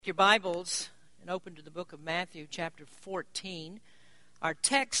Your Bibles and open to the book of Matthew chapter 14. Our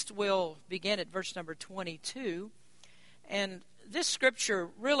text will begin at verse number 22. And this scripture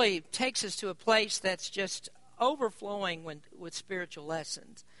really takes us to a place that's just overflowing with spiritual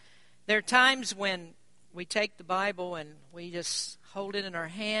lessons. There are times when we take the Bible and we just hold it in our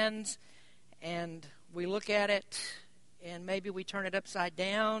hands and we look at it and maybe we turn it upside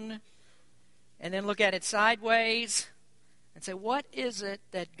down and then look at it sideways and say, what is it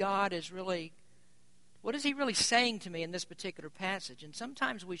that what is He really saying to me in this particular passage? And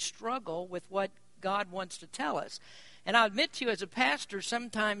sometimes we struggle with what God wants to tell us. And I'll admit to you as a pastor,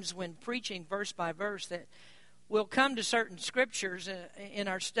 sometimes when preaching verse by verse, that we'll come to certain scriptures in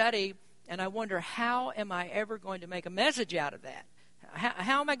our study, and I wonder, how am I ever going to make a message out of that?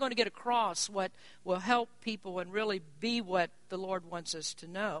 How am I going to get across what will help people and really be what the Lord wants us to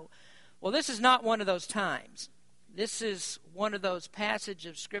know? Well, this is not one of those times. This is one of those passages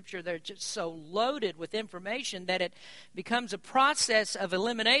of Scripture that are just so loaded with information that it becomes a process of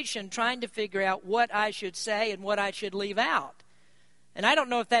elimination, trying to figure out what I should say and what I should leave out. And I don't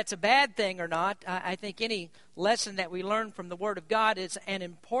know if that's a bad thing or not. I think any lesson that we learn from the Word of God is an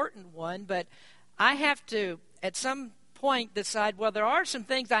important one, but I have to, at some point, decide, well, there are some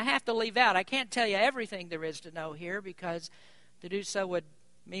things I have to leave out. I can't tell you everything there is to know here, because to do so would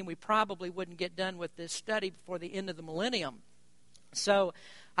mean we probably wouldn't get done with this study before the end of the millennium. So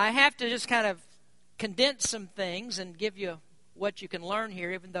I have to just kind of condense some things and give you what you can learn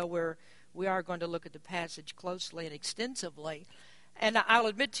here, even though we are going to look at the passage closely and extensively. And I'll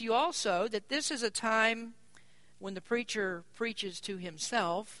admit to you also that this is a time when the preacher preaches to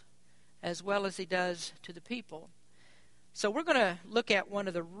himself as well as he does to the people. So we're going to look at one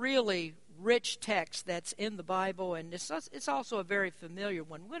of the really rich texts that's in the Bible, and it's also a very familiar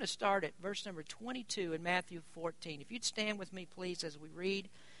one. We're going to start at verse number 22 in Matthew 14. If you'd stand with me, please, as we read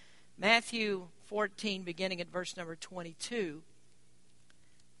Matthew 14, beginning at verse number 22.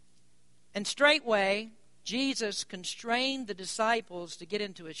 And straightway Jesus constrained the disciples to get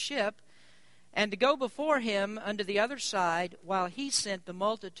into a ship and to go before him unto the other side, while he sent the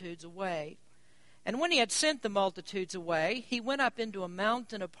multitudes away. And when he had sent the multitudes away, he went up into a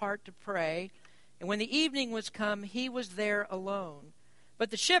mountain apart to pray. And when the evening was come, he was there alone.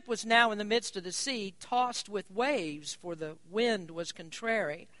 But the ship was now in the midst of the sea, tossed with waves, for the wind was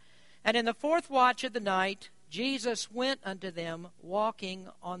contrary. And in the fourth watch of the night, Jesus went unto them, walking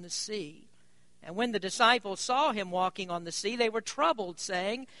on the sea. And when the disciples saw him walking on the sea, they were troubled,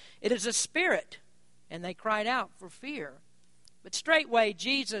 saying, It is a spirit. And they cried out for fear. But straightway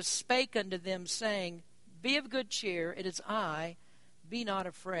Jesus spake unto them, saying, Be of good cheer, it is I, be not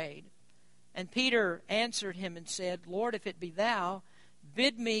afraid. And Peter answered him and said, Lord, if it be thou,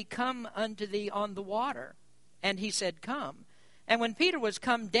 bid me come unto thee on the water. And he said, Come. And when Peter was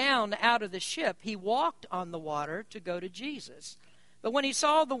come down out of the ship, he walked on the water to go to Jesus. But when he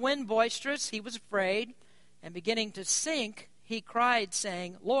saw the wind boisterous, he was afraid, and beginning to sink, he cried,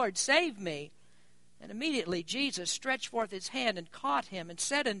 saying, Lord, save me. And immediately Jesus stretched forth his hand and caught him, and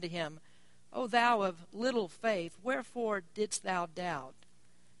said unto him, O thou of little faith, wherefore didst thou doubt?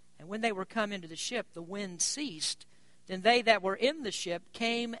 And when they were come into the ship, the wind ceased. Then they that were in the ship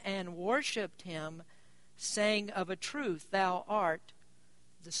came and worshipped him, saying, Of a truth thou art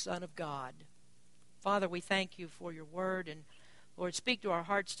the Son of God. Father, we thank you for your word, and Lord, speak to our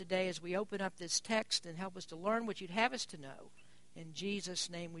hearts today as we open up this text and help us to learn what you'd have us to know. In Jesus'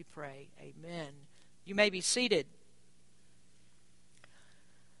 name we pray. Amen. You may be seated.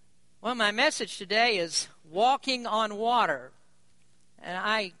 Well, my message today is walking on water. And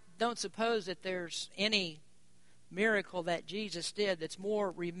I don't suppose that there's any miracle that Jesus did that's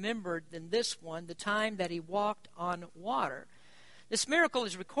more remembered than this one, the time that he walked on water. This miracle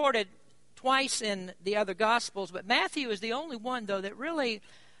is recorded twice in the other Gospels, but Matthew is the only one, though, that really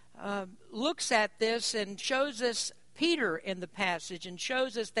looks at this and shows us Peter in the passage and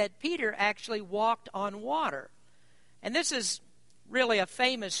shows us that Peter actually walked on water. And this is really a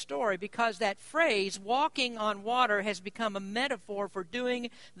famous story because that phrase, walking on water, has become a metaphor for doing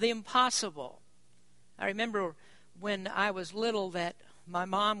the impossible. I remember when I was little that my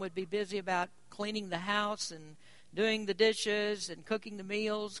mom would be busy about cleaning the house and doing the dishes and cooking the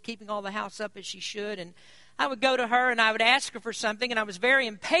meals, keeping all the house up as she should, and I would go to her and I would ask her for something, and I was very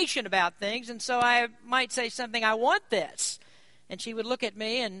impatient about things, and so I might say something, I want this. And she would look at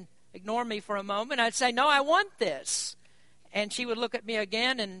me and ignore me for a moment. I'd say, no, I want this. And she would look at me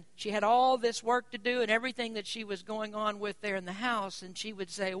again, and she had all this work to do and everything that she was going on with there in the house, and she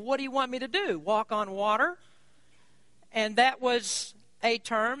would say, what do you want me to do, walk on water? And that was a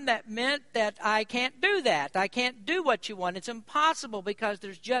term that meant that I can't do that. I can't do what you want. It's impossible because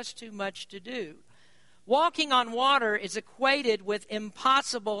there's just too much to do. Walking on water is equated with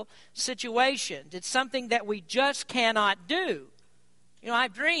impossible situations. It's something that we just cannot do. You know,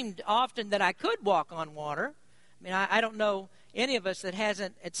 I've dreamed often that I could walk on water. I mean, I don't know any of us that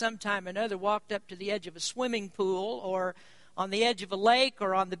hasn't at some time or another walked up to the edge of a swimming pool or on the edge of a lake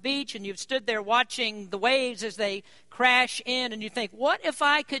or on the beach, and you've stood there watching the waves as they crash in, and you think, what if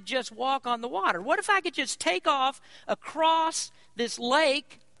I could just walk on the water? What if I could just take off across this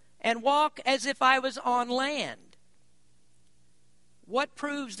lake and walk as if I was on land? What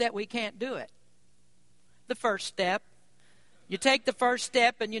proves that we can't do it? The first step. You take the first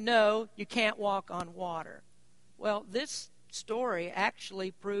step and you know you can't walk on water. Well, this story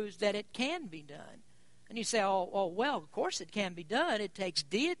actually proves that it can be done. And you say, well, of course it can be done. It takes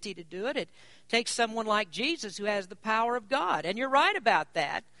deity to do it. It takes someone like Jesus who has the power of God. And you're right about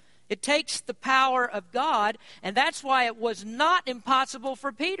that. It takes the power of God, and that's why it was not impossible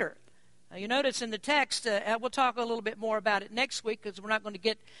for Peter. You notice in the text, we'll talk a little bit more about it next week because we're not going to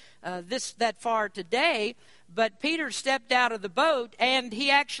get that far today, but Peter stepped out of the boat and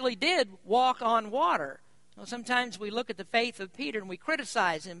he actually did walk on water. Well, sometimes we look at the faith of Peter and we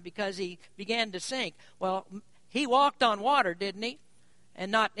criticize him because he began to sink. Well, he walked on water, didn't he?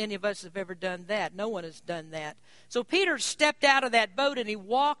 And not any of us have ever done that. No one has done that. So Peter stepped out of that boat and he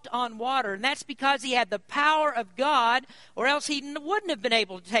walked on water. And that's because he had the power of God, or else he wouldn't have been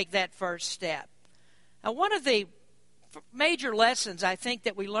able to take that first step. Now, one of the major lessons I think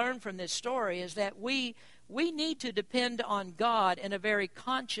that we learn from this story is that we need to depend on God in a very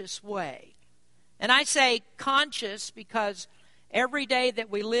conscious way. And I say conscious because every day that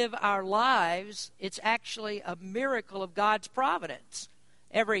we live our lives, it's actually a miracle of God's providence.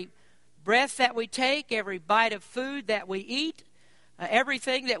 Every breath that we take, every bite of food that we eat,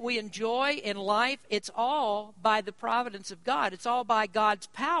 everything that we enjoy in life, it's all by the providence of God. It's all by God's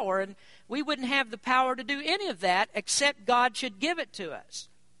power, and we wouldn't have the power to do any of that except God should give it to us.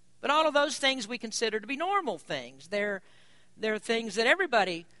 But all of those things we consider to be normal things. They're things that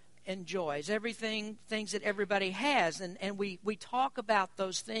everybody enjoys, things that everybody has, and we talk about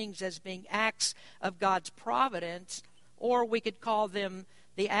those things as being acts of God's providence, or we could call them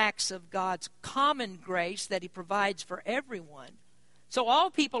the acts of God's common grace that he provides for everyone. So all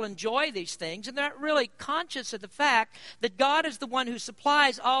people enjoy these things, and they're not really conscious of the fact that God is the one who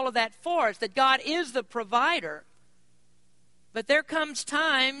supplies all of that for us, that God is the provider. But there comes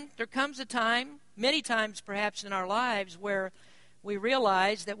a time, many times perhaps in our lives, where we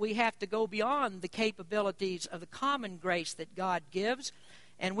realize that we have to go beyond the capabilities of the common grace that God gives,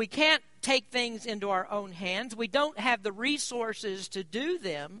 and we can't take things into our own hands. We don't have the resources to do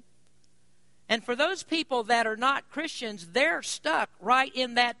them. And for those people that are not Christians, they're stuck right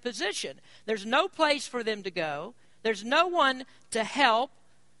in that position. There's no place for them to go. There's no one to help,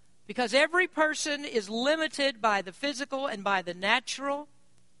 because every person is limited by the physical and by the natural.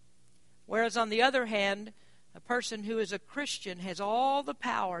 Whereas on the other hand, a person who is a Christian has all the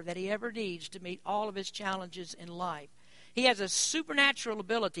power that he ever needs to meet all of his challenges in life. He has a supernatural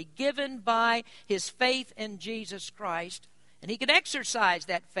ability given by his faith in Jesus Christ, and he can exercise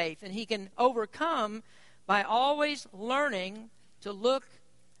that faith, and he can overcome by always learning to look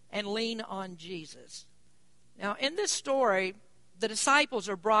and lean on Jesus. Now, in this story, the disciples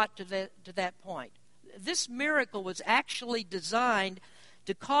are brought to that point. This miracle was actually designed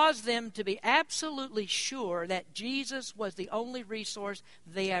to cause them to be absolutely sure that Jesus was the only resource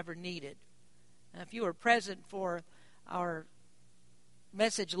they ever needed. Now, if you were present for our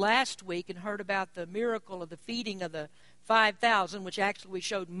message last week and heard about the miracle of the feeding of the 5,000, which actually we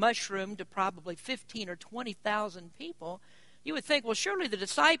showed mushroom to probably 15 or 20,000 people, you would think, well, surely the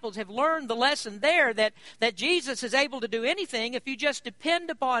disciples have learned the lesson there that Jesus is able to do anything. If you just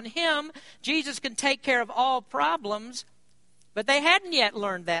depend upon him, Jesus can take care of all problems. But they hadn't yet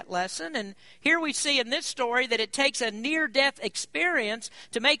learned that lesson, and here we see in this story that it takes a near-death experience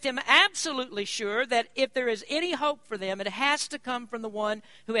to make them absolutely sure that if there is any hope for them, it has to come from the one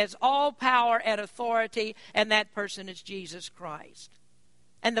who has all power and authority, and that person is Jesus Christ.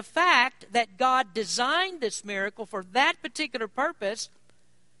 And the fact that God designed this miracle for that particular purpose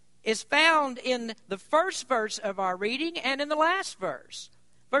is found in the first verse of our reading and in the last verse.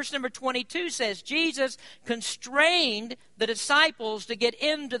 Verse number 22 says, Jesus constrained the disciples to get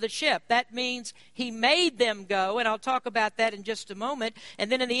into the ship. That means he made them go, and I'll talk about that in just a moment. And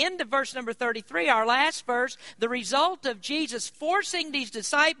then in the end of verse number 33, our last verse, the result of Jesus forcing these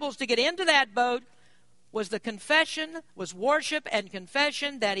disciples to get into that boat was worship and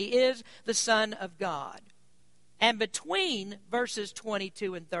confession that he is the Son of God. And between verses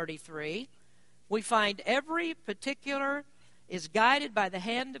 22 and 33, we find every particular is guided by the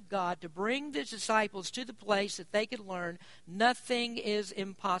hand of God to bring the disciples to the place that they could learn nothing is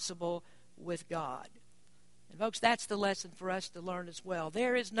impossible with God. And folks, that's the lesson for us to learn as well.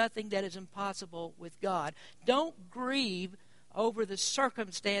 There is nothing that is impossible with God. Don't grieve over the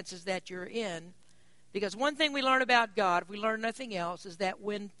circumstances that you're in, because one thing we learn about God, if we learn nothing else, is that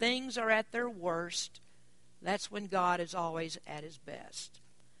when things are at their worst, that's when God is always at his best.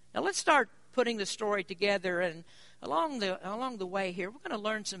 Now let's start putting the story together, and along the way here, we're going to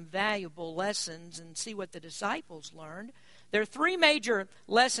learn some valuable lessons and see what the disciples learned. There are three major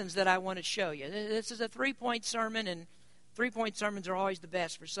lessons that I want to show you. This is a three-point sermon, and three-point sermons are always the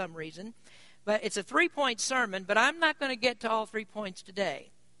best for some reason. But it's a three-point sermon, but I'm not going to get to all 3 points today.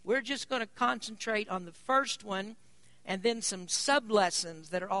 We're just going to concentrate on the first one, and then some sub-lessons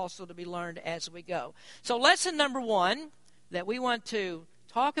that are also to be learned as we go. So lesson number 1 that we want to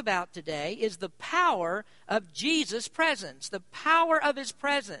talk about today is the power of Jesus' presence, the power of his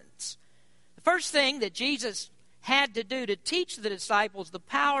presence. The first thing that Jesus had to do to teach the disciples the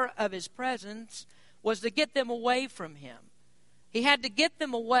power of his presence was to get them away from him. He had to get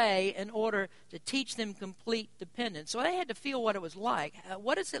them away in order to teach them complete dependence. So they had to feel what it was like.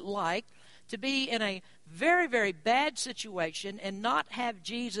 What is it like to be in a very, very bad situation and not have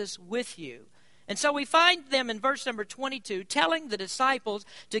Jesus with you? And so we find them in verse number 22 telling the disciples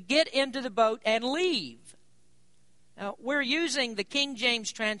to get into the boat and leave. Now, we're using the King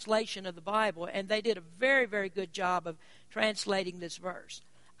James translation of the Bible, and they did a very, very good job of translating this verse.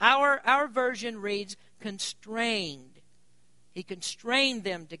 Our version reads, constrained. He constrained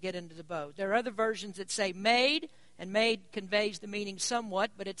them to get into the boat. There are other versions that say made, and made conveys the meaning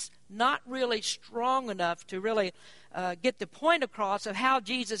somewhat, but it's not really strong enough to really get the point across of how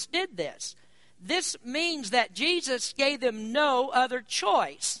Jesus did this. This means that Jesus gave them no other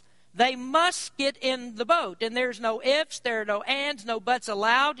choice. They must get in the boat. And there's no ifs, there are no ands, no buts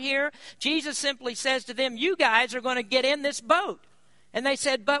allowed here. Jesus simply says to them, you guys are going to get in this boat. And they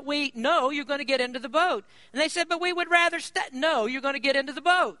said, but no, you're going to get into the boat. And they said, but we would rather stay. No, you're going to get into the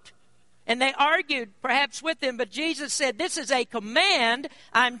boat. And they argued perhaps with him, but Jesus said, this is a command.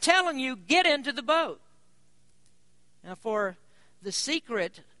 I'm telling you, get into the boat. Now for the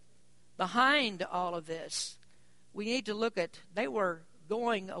secret behind all of this, we need to look at, they were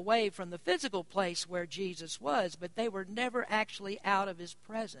going away from the physical place where Jesus was, but they were never actually out of his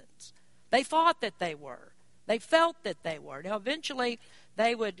presence. They thought that they were. They felt that they were. Now eventually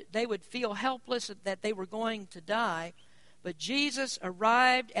they would feel helpless, that they were going to die, but Jesus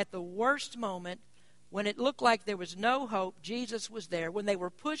arrived at the worst moment when it looked like there was no hope. Jesus was there. When they were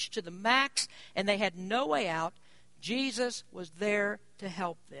pushed to the max and they had no way out, Jesus was there to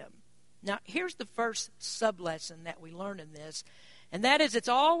help them. Now, here's the first sub-lesson that we learn in this, and that is it's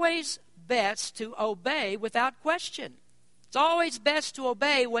always best to obey without question. It's always best to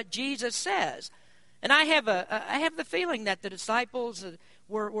obey what Jesus says. And I have the feeling that the disciples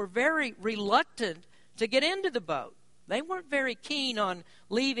were very reluctant to get into the boat. They weren't very keen on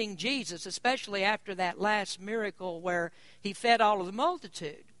leaving Jesus, especially after that last miracle where he fed all of the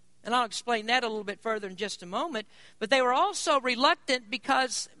multitude. And I'll explain that a little bit further in just a moment. But they were also reluctant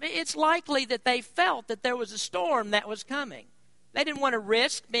because it's likely that they felt that there was a storm that was coming. They didn't want to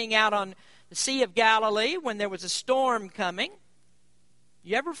risk being out on the Sea of Galilee when there was a storm coming.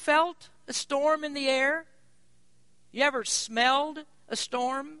 You ever felt a storm in the air? You ever smelled a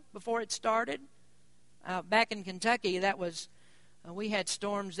storm before it started? Back in Kentucky, we had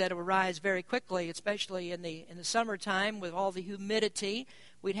storms that would rise very quickly, especially in the summertime with all the humidity.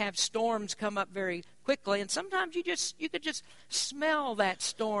 We'd have storms come up very quickly, and sometimes you could just smell that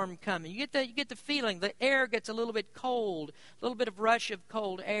storm coming. You get the feeling the air gets a little bit cold, a little bit of rush of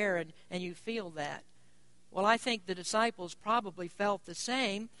cold air, and you feel that. Well, I think the disciples probably felt the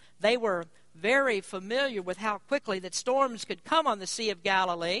same. They were very familiar with how quickly that storms could come on the Sea of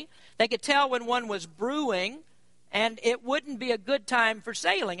Galilee. They could tell when one was brewing, and it wouldn't be a good time for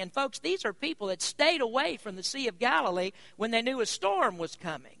sailing. And folks, these are people that stayed away from the Sea of Galilee when they knew a storm was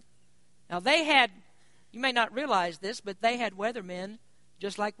coming. Now they had, you may not realize this, but they had weathermen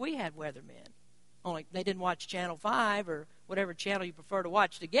just like we had weathermen. Only they didn't watch Channel 5 or whatever channel you prefer to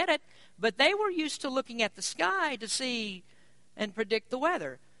watch to get it, but they were used to looking at the sky to see and predict the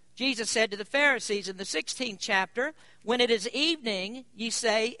weather. Jesus said to the Pharisees in the 16th chapter, when it is evening, ye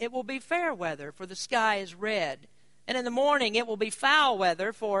say, it will be fair weather, for the sky is red. And in the morning it will be foul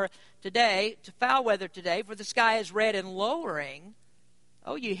weather for today, for the sky is red and lowering.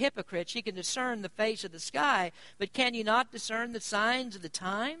 Oh, you hypocrites, you can discern the face of the sky, but can you not discern the signs of the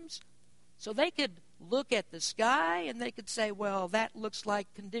times? So they could look at the sky and they could say, well, that looks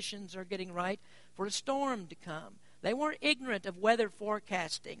like conditions are getting right for a storm to come. They weren't ignorant of weather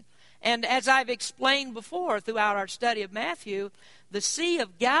forecasting. And as I've explained before throughout our study of Matthew, the Sea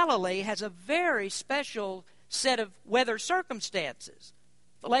of Galilee has a very special set of weather circumstances.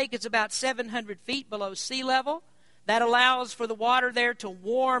 The lake is about 700 feet below sea level. That allows for the water there to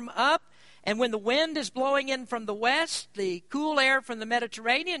warm up. And when the wind is blowing in from the west, the cool air from the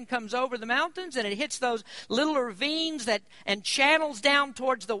Mediterranean comes over the mountains and it hits those little ravines and channels down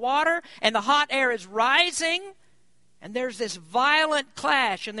towards the water, and the hot air is rising. And there's this violent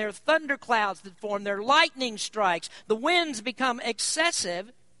clash, and there are thunderclouds that form. There are lightning strikes. The winds become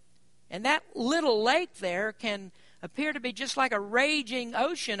excessive. And that little lake there can appear to be just like a raging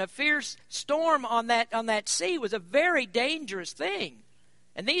ocean. A fierce storm on that sea was a very dangerous thing.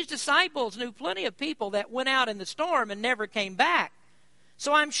 And these disciples knew plenty of people that went out in the storm and never came back.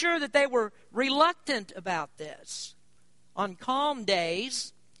 So I'm sure that they were reluctant about this. On calm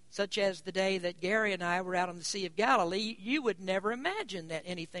days, such as the day that Gary and I were out on the Sea of Galilee, you would never imagine that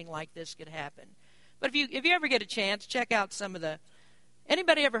anything like this could happen. But if you ever get a chance, check out some of the...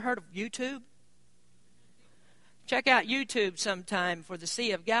 Anybody ever heard of YouTube? Check out YouTube sometime for the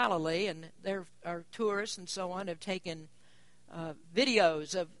Sea of Galilee, and there are tourists and so on have taken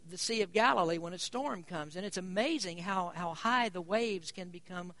videos of the Sea of Galilee when a storm comes. And it's amazing how high the waves can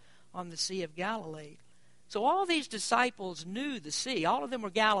become on the Sea of Galilee. So all these disciples knew the sea. All of them were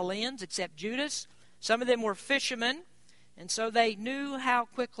Galileans except Judas. Some of them were fishermen. And so they knew how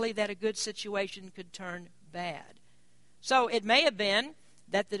quickly that a good situation could turn bad. So it may have been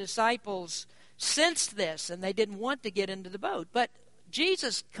that the disciples sensed this and they didn't want to get into the boat. But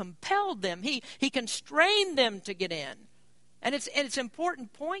Jesus compelled them. He constrained them to get in. And it's an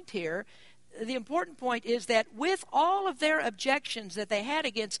important point here. The important point is that with all of their objections that they had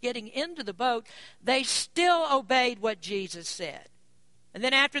against getting into the boat, they still obeyed what Jesus said. And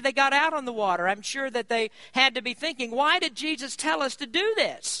then after they got out on the water, I'm sure that they had to be thinking, why did Jesus tell us to do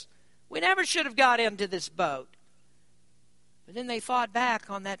this? We never should have got into this boat. But then they thought back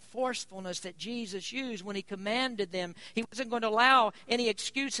on that forcefulness that Jesus used when he commanded them. He wasn't going to allow any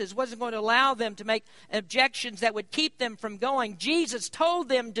excuses, wasn't going to allow them to make objections that would keep them from going. Jesus told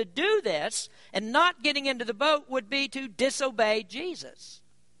them to do this, and not getting into the boat would be to disobey Jesus.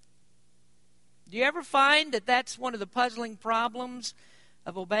 Do you ever find that that's one of the puzzling problems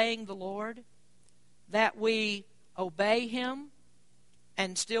of obeying the Lord? That we obey him,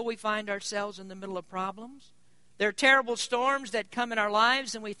 and still we find ourselves in the middle of problems? There are terrible storms that come in our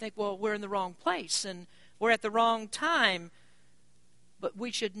lives and we think, well, we're in the wrong place and we're at the wrong time. But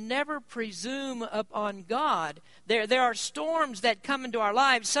we should never presume upon God. There are storms that come into our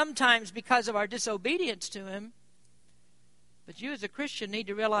lives, sometimes because of our disobedience to him. But you as a Christian need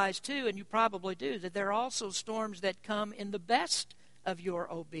to realize too, and you probably do, that there are also storms that come in the best of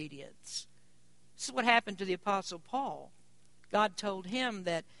your obedience. This is what happened to the Apostle Paul. God told him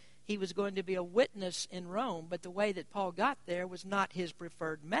that he was going to be a witness in Rome, but the way that Paul got there was not his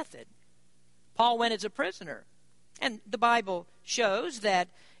preferred method. Paul went as a prisoner. And the Bible shows that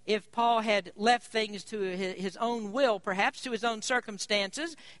if Paul had left things to his own will, perhaps to his own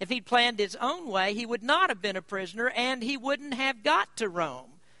circumstances, if he'd planned his own way, he would not have been a prisoner and he wouldn't have got to Rome.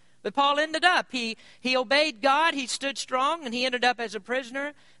 But Paul ended up, he obeyed God, he stood strong, and he ended up as a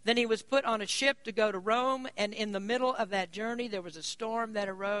prisoner. Then he was put on a ship to go to Rome, and in the middle of that journey there was a storm that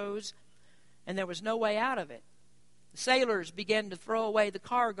arose, and there was no way out of it. The sailors began to throw away the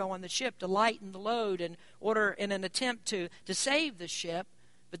cargo on the ship to lighten the load in an attempt to save the ship,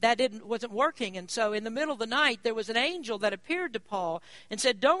 but that wasn't working. And so in the middle of the night there was an angel that appeared to Paul and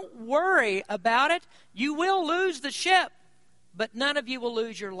said, "Don't worry about it. You will lose the ship, but none of you will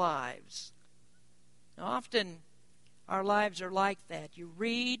lose your lives." Now, often our lives are like that. You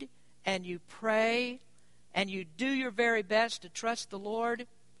read and you pray and you do your very best to trust the Lord,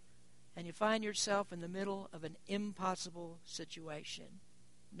 and you find yourself in the middle of an impossible situation.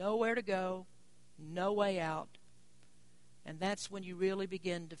 Nowhere to go, no way out. And that's when you really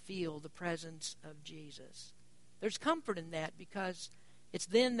begin to feel the presence of Jesus. There's comfort in that because it's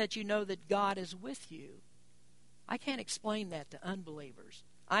then that you know that God is with you. I can't explain that to unbelievers.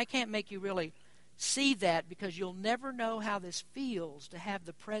 I can't make you really see that because you'll never know how this feels to have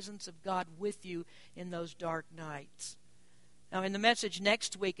the presence of God with you in those dark nights. Now, in the message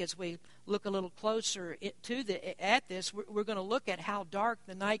next week, as we look a little closer at this, we're going to look at how dark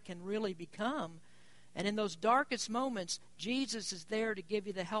the night can really become. And in those darkest moments, Jesus is there to give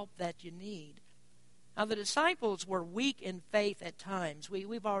you the help that you need. Now, the disciples were weak in faith at times.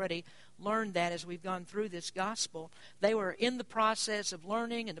 We've already learned that as we've gone through this gospel. They were in the process of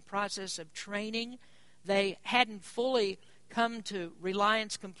learning, in the process of training. They hadn't fully come to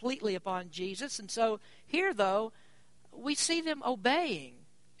reliance completely upon Jesus. And so here, though, we see them obeying.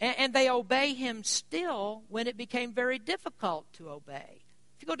 And they obey him still when it became very difficult to obey.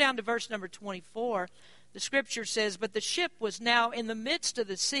 If you go down to verse number 24, the scripture says, "But the ship was now in the midst of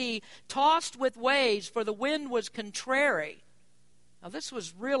the sea, tossed with waves, for the wind was contrary." Now this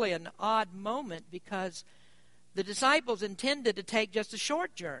was really an odd moment because the disciples intended to take just a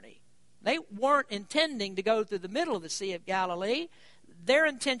short journey. They weren't intending to go through the middle of the Sea of Galilee. Their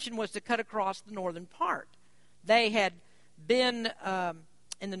intention was to cut across the northern part. They had been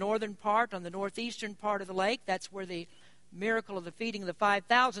in the northern part, on the northeastern part of the lake. That's where the miracle of the feeding of the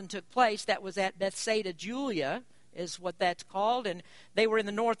 5,000 took place. That was at Bethsaida Julia, is what that's called. And they were in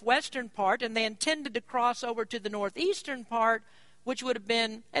the northwestern part, and they intended to cross over to the northeastern part, which would have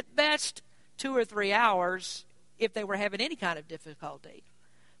been, at best, 2 or 3 hours if they were having any kind of difficulty.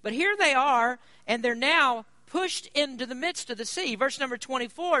 But here they are, and they're now pushed into the midst of the sea. Verse number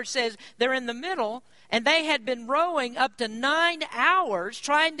 24 says they're in the middle, and they had been rowing up to 9 hours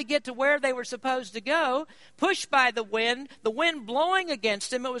trying to get to where they were supposed to go, pushed by the wind blowing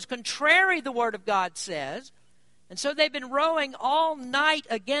against them. It was contrary, the Word of God says. And so they've been rowing all night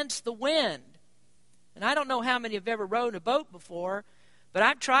against the wind. And I don't know how many have ever rowed a boat before, but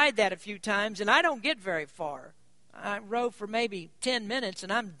I've tried that a few times, and I don't get very far. I row for maybe 10 minutes,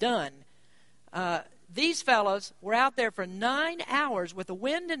 and I'm done. These fellows were out there for 9 hours with the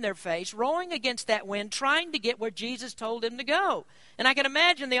wind in their face, rowing against that wind, trying to get where Jesus told them to go. And I can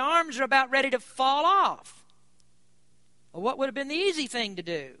imagine the arms are about ready to fall off. Well, what would have been the easy thing to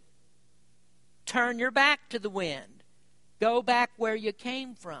do? Turn your back to the wind. Go back where you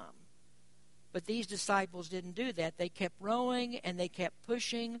came from. But these disciples didn't do that. They kept rowing and they kept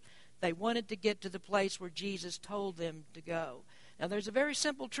pushing. They wanted to get to the place where Jesus told them to go. Now, there's a very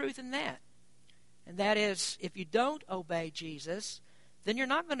simple truth in that. And that is, if you don't obey Jesus, then you're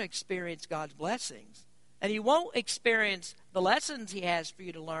not going to experience God's blessings. And you won't experience the lessons he has for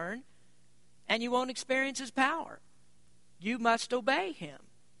you to learn. And you won't experience his power. You must obey him.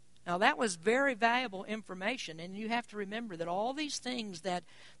 Now, that was very valuable information. And you have to remember that all these things that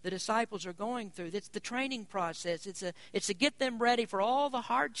the disciples are going through, it's the training process. It's to get them ready for all the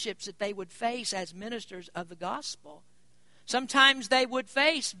hardships that they would face as ministers of the gospel. Sometimes they would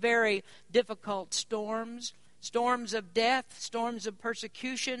face very difficult storms, storms of death, storms of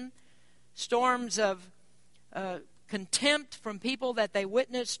persecution, storms of contempt from people that they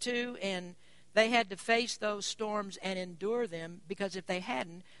witnessed to, and they had to face those storms and endure them, because if they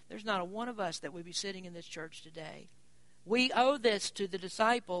hadn't, there's not a one of us that would be sitting in this church today. We owe this to the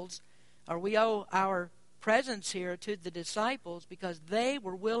disciples, or we owe our presence here to the disciples, because they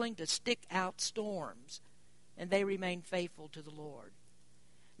were willing to stick out storms. And they remain faithful to the Lord.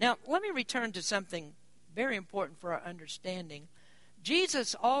 Now, let me return to something very important for our understanding.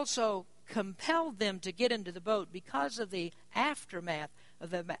 Jesus also compelled them to get into the boat because of the aftermath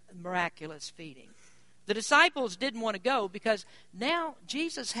of the miraculous feeding. The disciples didn't want to go because now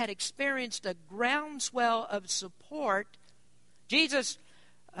Jesus had experienced a groundswell of support. Jesus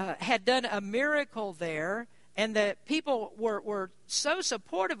had done a miracle there. And the people were so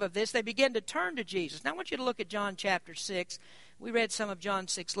supportive of this, they began to turn to Jesus. Now I want you to look at John chapter 6. We read some of John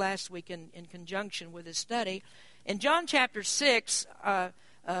 6 last week in conjunction with this study. In John chapter 6,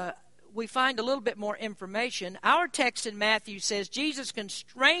 we find a little bit more information. Our text in Matthew says Jesus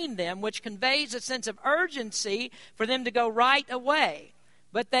constrained them, which conveys a sense of urgency for them to go right away.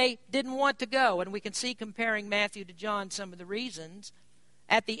 But they didn't want to go, and we can see, comparing Matthew to John, some of the reasons.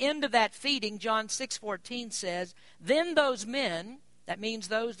 At the end of that feeding, John 6:14 says, "Then those men," that means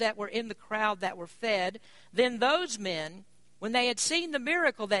those that were in the crowd that were fed, "then those men, when they had seen the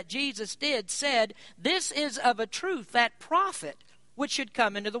miracle that Jesus did, said, 'This is of a truth that prophet which should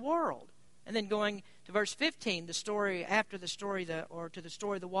come into the world.'" And then going to verse 15, the story after the story, to the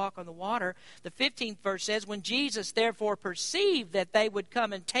story of the walk on the water, the 15th verse says, "When Jesus therefore perceived that they would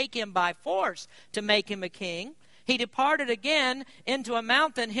come and take him by force to make him a king, he departed again into a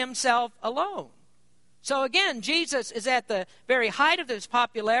mountain himself alone." So again, Jesus is at the very height of his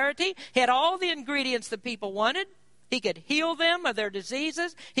popularity. He had all the ingredients that people wanted. He could heal them of their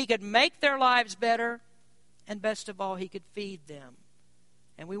diseases. He could make their lives better. And best of all, he could feed them.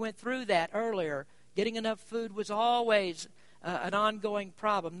 And we went through that earlier. Getting enough food was always an ongoing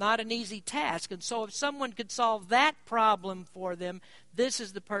problem, not an easy task. And so if someone could solve that problem for them, this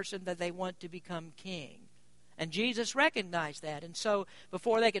is the person that they want to become king. And Jesus recognized that. And so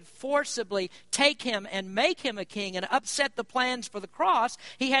before they could forcibly take him and make him a king and upset the plans for the cross,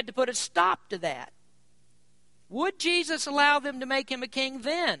 he had to put a stop to that. Would Jesus allow them to make him a king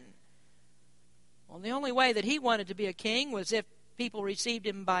then? Well, the only way that he wanted to be a king was if people received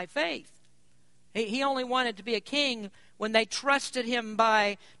him by faith. He only wanted to be a king when they trusted him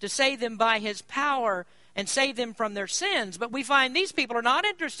to save them by his power and save them from their sins. But we find these people are not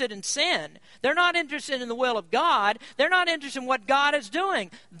interested in sin. They're not interested in the will of God. They're not interested in what God is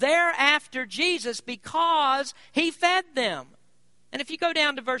doing. They're after Jesus because he fed them. And if you go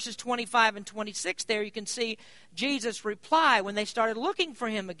down to verses 25 and 26 there, you can see Jesus' reply when they started looking for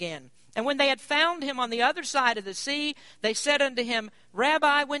him again. And when they had found him on the other side of the sea, they said unto him,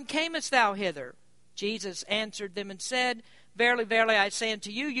 Rabbi, when camest thou hither? Jesus answered them and said, Verily, verily, I say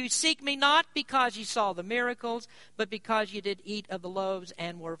unto you, you seek me not because ye saw the miracles, but because ye did eat of the loaves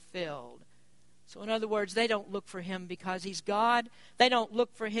and were filled. So in other words, they don't look for him because he's God. They don't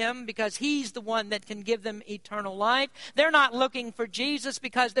look for him because he's the one that can give them eternal life. They're not looking for Jesus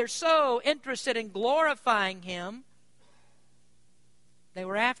because they're so interested in glorifying him. They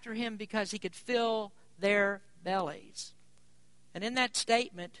were after him because he could fill their bellies. And in that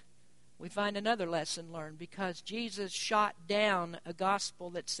statement, we find another lesson learned, because Jesus shot down a gospel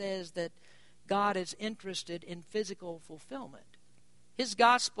that says that God is interested in physical fulfillment. His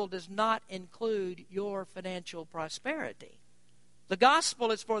gospel does not include your financial prosperity. The gospel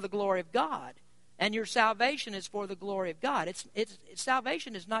is for the glory of God, and your salvation is for the glory of God.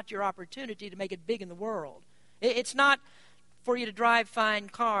 Salvation is not your opportunity to make it big in the world. It's not for you to drive fine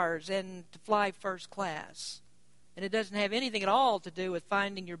cars and to fly first class. And it doesn't have anything at all to do with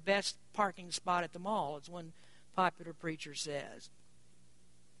finding your best parking spot at the mall, as one popular preacher says.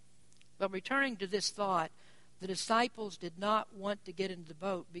 But returning to this thought, the disciples did not want to get into the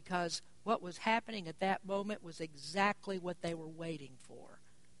boat because what was happening at that moment was exactly what they were waiting for.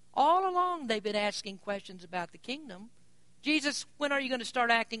 All along they've been asking questions about the kingdom. Jesus, when are you going to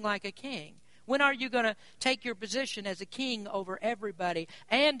start acting like a king? When are you going to take your position as a king over everybody?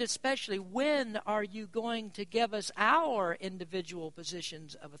 And especially, when are you going to give us our individual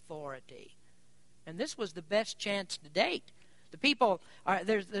positions of authority? And this was the best chance to date. The people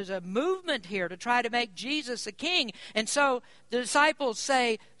there's a movement here to try to make Jesus a king. And so the disciples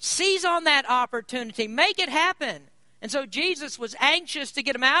say, seize on that opportunity, make it happen. And so Jesus was anxious to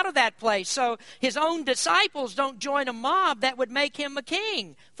get him out of that place so his own disciples don't join a mob that would make him a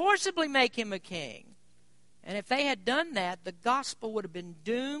king, forcibly make him a king. And if they had done that, the gospel would have been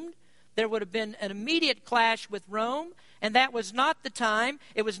doomed. There would have been an immediate clash with Rome, and that was not the time.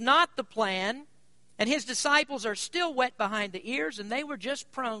 It was not the plan. And his disciples are still wet behind the ears, and they were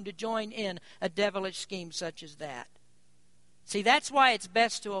just prone to join in a devilish scheme such as that. See, that's why it's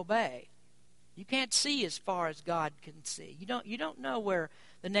best to obey. You can't see as far as God can see. You don't know where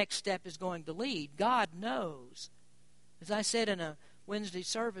the next step is going to lead. God knows. As I said in a Wednesday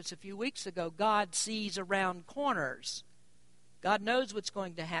service a few weeks ago, God sees around corners. God knows what's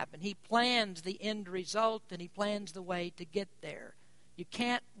going to happen. He plans the end result, and he plans the way to get there. You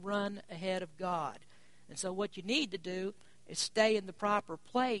can't run ahead of God. And so what you need to do is stay in the proper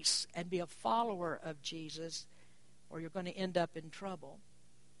place and be a follower of Jesus, or you're going to end up in trouble.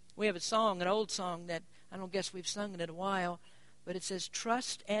 We have a song, an old song that I don't guess we've sung it in a while, but it says,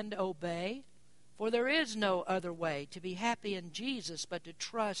 trust and obey, for there is no other way to be happy in Jesus but to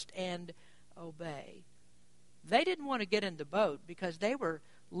trust and obey. They didn't want to get in the boat because they were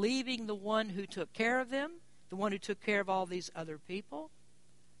leaving the one who took care of them, the one who took care of all these other people,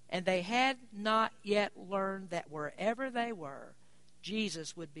 and they had not yet learned that wherever they were,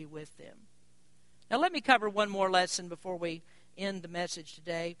 Jesus would be with them. Now let me cover one more lesson before we end the message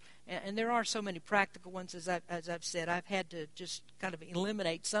today, and there are so many practical ones. As I've said, I've had to just kind of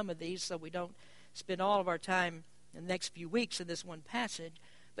eliminate some of these so we don't spend all of our time in the next few weeks in this one passage.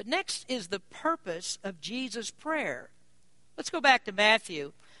 But next is the purpose of Jesus' prayer. Let's go back to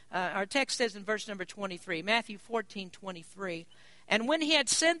Matthew. Our text says in verse number 23, Matthew 14:23, and when he had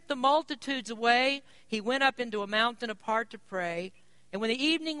sent the multitudes away, he went up into a mountain apart to pray, and when the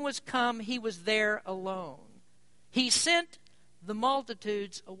evening was come, he was there alone. He sent the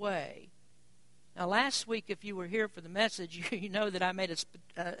multitudes away. Now, last week, if you were here for the message, you know that I made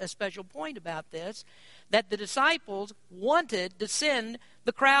a special point about this, that the disciples wanted to send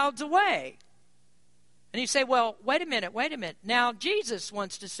the crowds away. And you say, well, wait a minute. Now, Jesus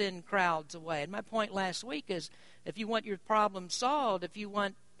wants to send crowds away. And my point last week is, if you want your problem solved, if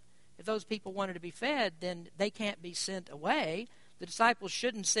those people wanted to be fed, then they can't be sent away. The disciples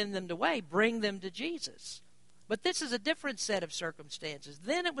shouldn't send them away. Bring them to Jesus. But this is a different set of circumstances.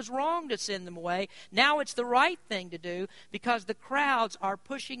 Then it was wrong to send them away. Now it's the right thing to do because the crowds are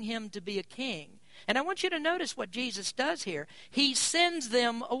pushing him to be a king. And I want you to notice what Jesus does here. He sends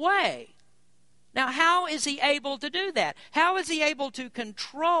them away. Now, how is he able to do that? How is he able to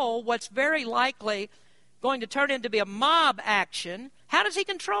control what's very likely going to turn into be a mob action? How does he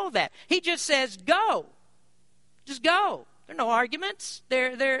control that? He just says, go. Just go. There are no arguments.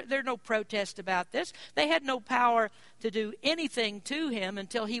 There are no protest about this. They had no power to do anything to him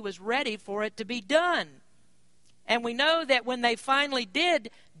until he was ready for it to be done. And we know that when they finally did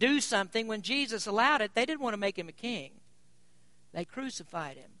do something, when Jesus allowed it, they didn't want to make him a king. They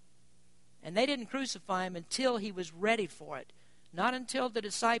crucified him. And they didn't crucify him until he was ready for it. Not until the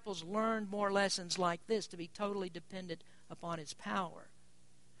disciples learned more lessons like this, to be totally dependent upon his power.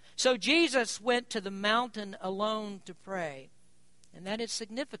 So Jesus went to the mountain alone to pray. And that is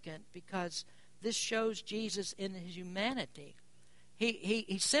significant because this shows Jesus in his humanity.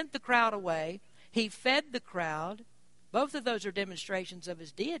 He sent the crowd away. He fed the crowd. Both of those are demonstrations of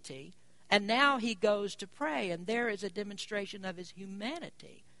his deity. And now he goes to pray. And there is a demonstration of his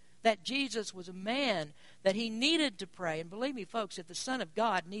humanity. That Jesus was a man, that he needed to pray. And believe me, folks, if the Son of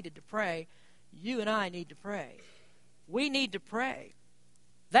God needed to pray, you and I need to pray. We need to pray.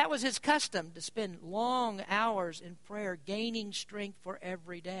 That was his custom, to spend long hours in prayer, gaining strength for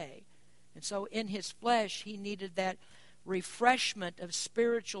every day. And so in his flesh, he needed that refreshment of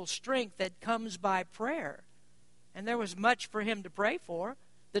spiritual strength that comes by prayer. And there was much for him to pray for.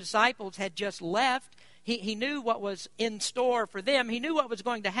 The disciples had just left. He knew what was in store for them. He knew what was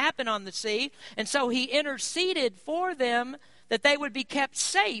going to happen on the sea. And so he interceded for them that they would be kept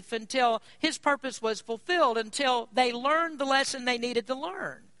safe until his purpose was fulfilled, until they learned the lesson they needed to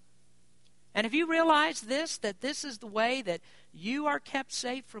learn. And have you realized this, that this is the way that you are kept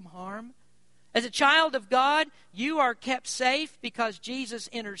safe from harm? As a child of God, you are kept safe because Jesus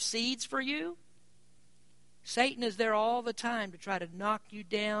intercedes for you. Satan is there all the time to try to knock you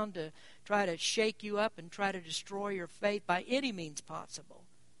down, to try to shake you up, and try to destroy your faith by any means possible.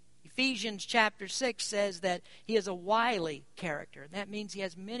 Ephesians chapter 6 says that he is a wily character. That means he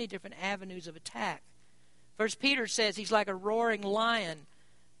has many different avenues of attack. 1 Peter says he's like a roaring lion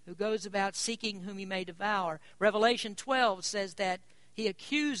who goes about seeking whom he may devour. Revelation 12 says that he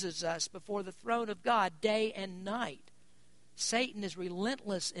accuses us before the throne of God day and night. Satan is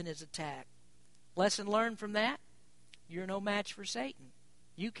relentless in his attack. Lesson learned from that? You're no match for Satan.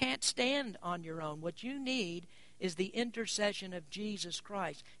 You can't stand on your own. What you need is the intercession of Jesus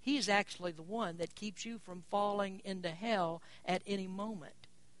Christ. He's actually the one that keeps you from falling into hell at any moment.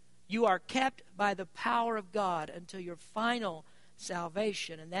 You are kept by the power of God until your final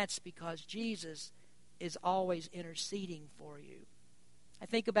salvation, and that's because Jesus is always interceding for you. I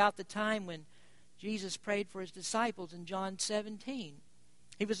think about the time when Jesus prayed for his disciples in John 17.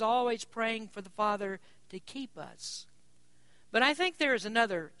 He was always praying for the Father to keep us. But I think there is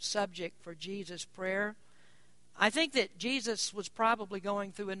another subject for Jesus' prayer. I think that Jesus was probably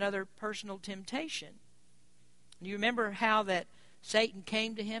going through another personal temptation. You remember how that Satan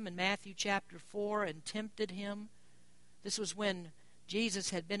came to him in Matthew chapter 4 and tempted him? This was when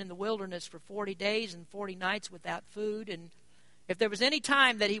Jesus had been in the wilderness for 40 days and 40 nights without food. And if there was any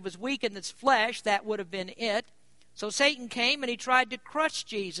time that he was weak in his flesh, that would have been it. So Satan came and he tried to crush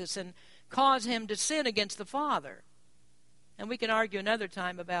Jesus and cause him to sin against the Father. And we can argue another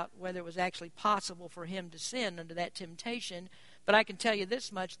time about whether it was actually possible for him to sin under that temptation. But I can tell you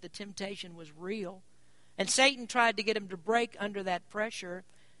this much, the temptation was real. And Satan tried to get him to break under that pressure.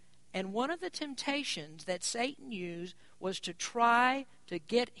 And one of the temptations that Satan used was to try to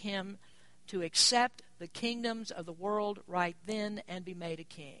get him to accept the kingdoms of the world right then and be made a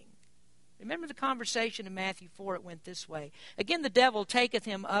king. Remember the conversation in Matthew 4, it went this way. Again, the devil taketh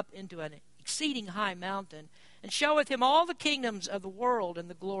him up into an exceeding high mountain, and showeth him all the kingdoms of the world and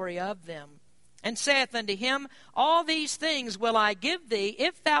the glory of them, and saith unto him, All these things will I give thee,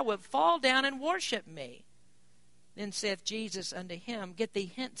 if thou wilt fall down and worship me. Then saith Jesus unto him, Get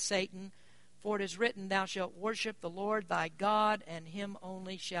thee hence, Satan, for it is written, Thou shalt worship the Lord thy God, and him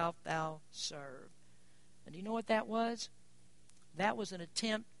only shalt thou serve. And do you know what that was? That was an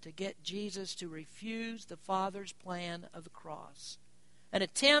attempt to get Jesus to refuse the Father's plan of the cross. An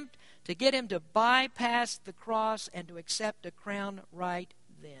attempt to get him to bypass the cross and to accept a crown right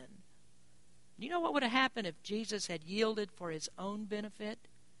then. You know what would have happened if Jesus had yielded for his own benefit?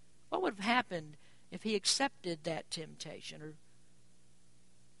 What would have happened if he accepted that temptation or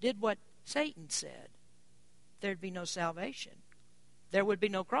did what Satan said? There'd be no salvation. There would be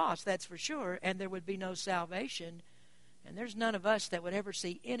no cross, that's for sure, and there would be no salvation. And there's none of us that would ever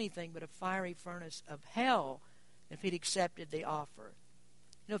see anything but a fiery furnace of hell if he'd accepted the offer.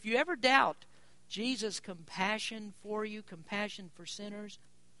 You know, if you ever doubt Jesus' compassion for you, compassion for sinners,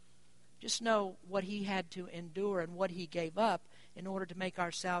 just know what he had to endure and what he gave up in order to make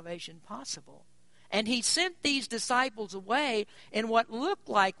our salvation possible. And he sent these disciples away in what looked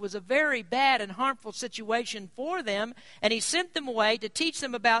like was a very bad and harmful situation for them. And he sent them away to teach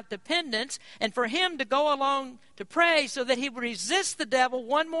them about dependence and for him to go along to pray so that he would resist the devil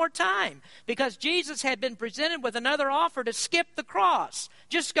one more time. Because Jesus had been presented with another offer to skip the cross.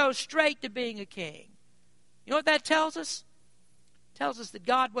 Just go straight to being a king. You know what that tells us? It tells us that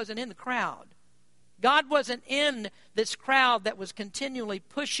God wasn't in the crowd. God wasn't in this crowd that was continually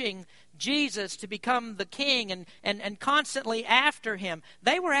pushing Jesus to become the king and constantly after him.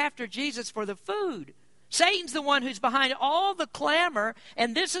 They were after Jesus for the food. Satan's the one who's behind all the clamor,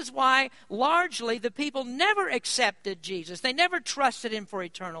 and this is why largely the people never accepted Jesus. They never trusted him for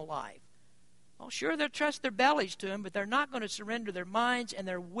eternal life. Well, sure, they'll trust their bellies to him, but they're not going to surrender their minds and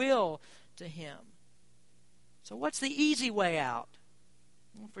their will to him. So what's the easy way out?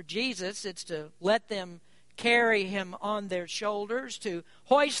 Well, for Jesus, it's to let them carry him on their shoulders, to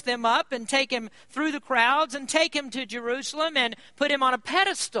hoist them up and take him through the crowds and take him to Jerusalem and put him on a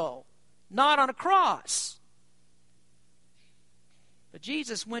pedestal, not on a cross. But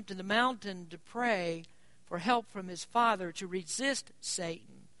Jesus went to the mountain to pray for help from his Father to resist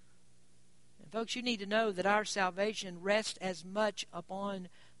Satan. And folks, you need to know that our salvation rests as much upon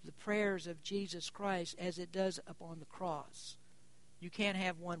the prayers of Jesus Christ as it does upon the cross. You can't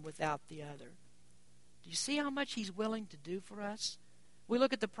have one without the other. Do you see how much he's willing to do for us? We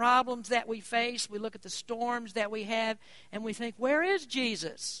look at the problems that we face, we look at the storms that we have, and we think, where is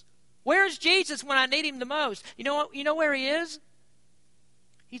Jesus? Where is Jesus when I need him the most? You know where he is?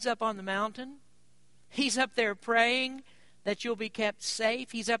 He's up on the mountain. He's up there praying that you'll be kept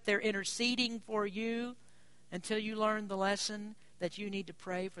safe. He's up there interceding for you until you learn the lesson that you need to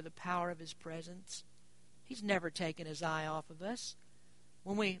pray for the power of his presence. He's never taken his eye off of us.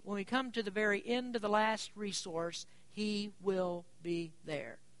 When we come to the very end of the last resource, he will be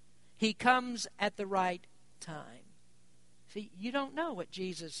there. He comes at the right time. See, you don't know what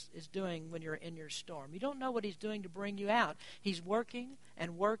Jesus is doing when you're in your storm. You don't know what he's doing to bring you out. He's working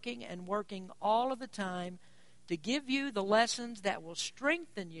and working and working all of the time to give you the lessons that will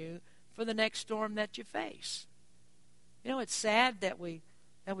strengthen you for the next storm that you face. You know, it's sad that we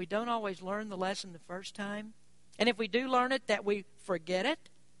don't always learn the lesson the first time. And if we do learn it, that we forget it.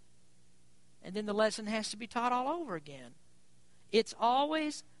 And then the lesson has to be taught all over again. It's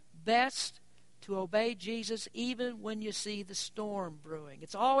always best to obey Jesus even when you see the storm brewing.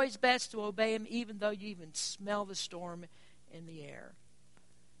 It's always best to obey him even though you even smell the storm in the air.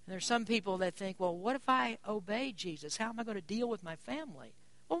 And there's some people that think, well, what if I obey Jesus? How am I going to deal with my family?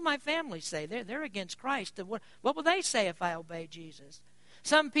 What will my family say? They're against Christ. What will they say if I obey Jesus?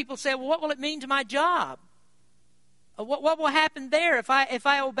 Some people say, well, what will it mean to my job? What will happen there if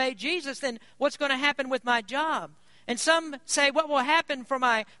I obey Jesus? Then what's going to happen with my job? And some say, what will happen for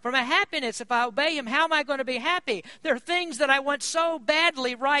my happiness if I obey him? How am I going to be happy? There are things that I want so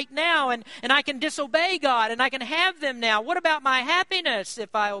badly right now, and I can disobey God, and I can have them now. What about my happiness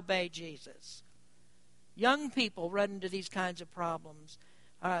if I obey Jesus? Young people run into these kinds of problems.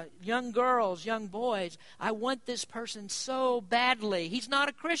 Young girls, young boys, I want this person so badly. He's not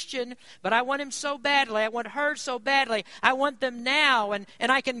a Christian, but I want him so badly. I want her so badly. I want them now, and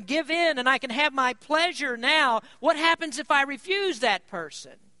I can give in, and I can have my pleasure now. What happens if I refuse that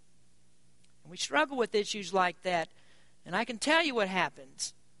person? And we struggle with issues like that, and I can tell you what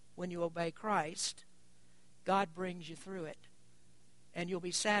happens when you obey Christ. God brings you through it, and you'll be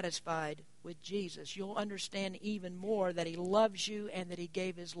satisfied with Jesus. You'll understand even more that he loves you and that he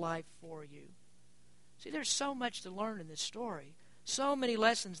gave his life for you. See, there's so much to learn in this story. So many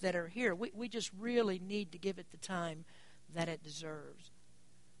lessons that are here. We just really need to give it the time that it deserves.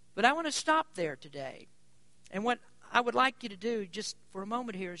 But I want to stop there today. And what I would like you to do just for a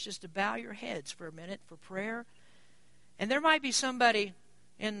moment here is just to bow your heads for a minute for prayer. And there might be somebody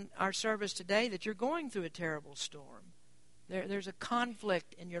in our service today that you're going through a terrible storm. There's a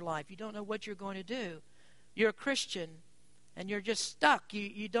conflict in your life. You don't know what you're going to do. You're a Christian, and you're just stuck.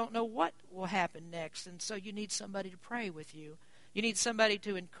 You don't know what will happen next, and so you need somebody to pray with you. You need somebody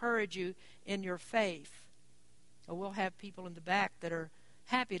to encourage you in your faith. So we'll have people in the back that are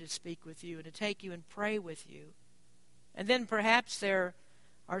happy to speak with you and to take you and pray with you. And then perhaps there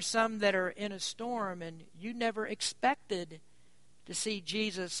are some that are in a storm, and you never expected to see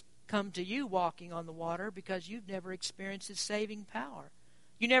Jesus come to you walking on the water because you've never experienced his saving power.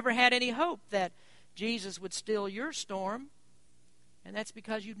 You never had any hope that Jesus would still your storm, and that's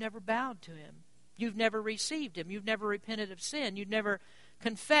because you've never bowed to him. You've never received him. You've never repented of sin. You've never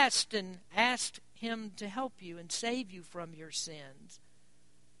confessed and asked him to help you and save you from your sins.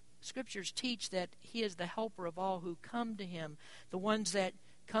 Scriptures teach that he is the helper of all who come to him, the ones that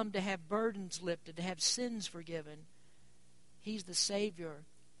come to have burdens lifted, to have sins forgiven. He's the Savior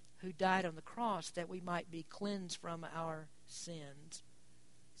who died on the cross that we might be cleansed from our sins.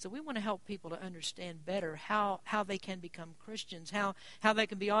 So we want to help people to understand better how they can become Christians, how they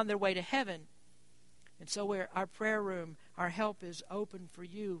can be on their way to heaven. And so our prayer room, our help is open for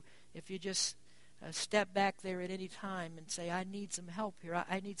you. If you just step back there at any time and say, I need some help here.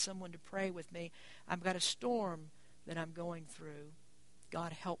 I need someone to pray with me. I've got a storm that I'm going through.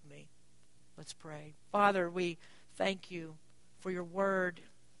 God, help me. Let's pray. Father, we thank you for your word.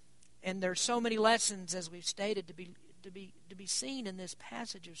 And there are so many lessons, as we've stated, to be seen in this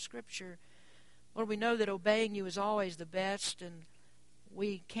passage of Scripture. Lord, we know that obeying you is always the best, and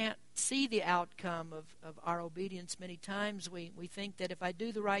we can't see the outcome of our obedience many times. We think that if I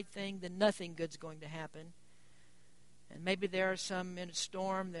do the right thing, then nothing good's going to happen. And maybe there are some in a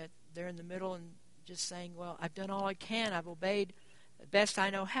storm that they're in the middle and just saying, well, I've done all I can. I've obeyed the best I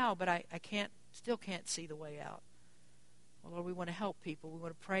know how, but I still can't see the way out. Well, Lord, we want to help people. We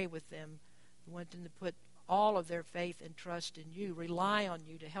want to pray with them. We want them to put all of their faith and trust in you, rely on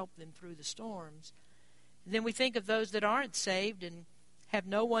you to help them through the storms. And then we think of those that aren't saved and have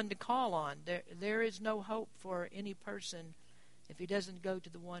no one to call on. There is no hope for any person if he doesn't go to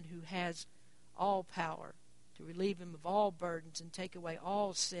the one who has all power to relieve him of all burdens and take away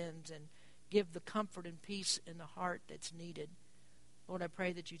all sins and give the comfort and peace in the heart that's needed. Lord, I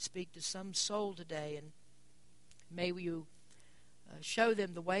pray that you'd speak to some soul today, and may you show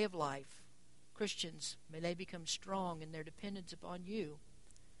them the way of life. Christians, may they become strong in their dependence upon you.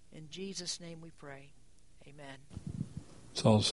 In Jesus' name we pray. Amen. It's all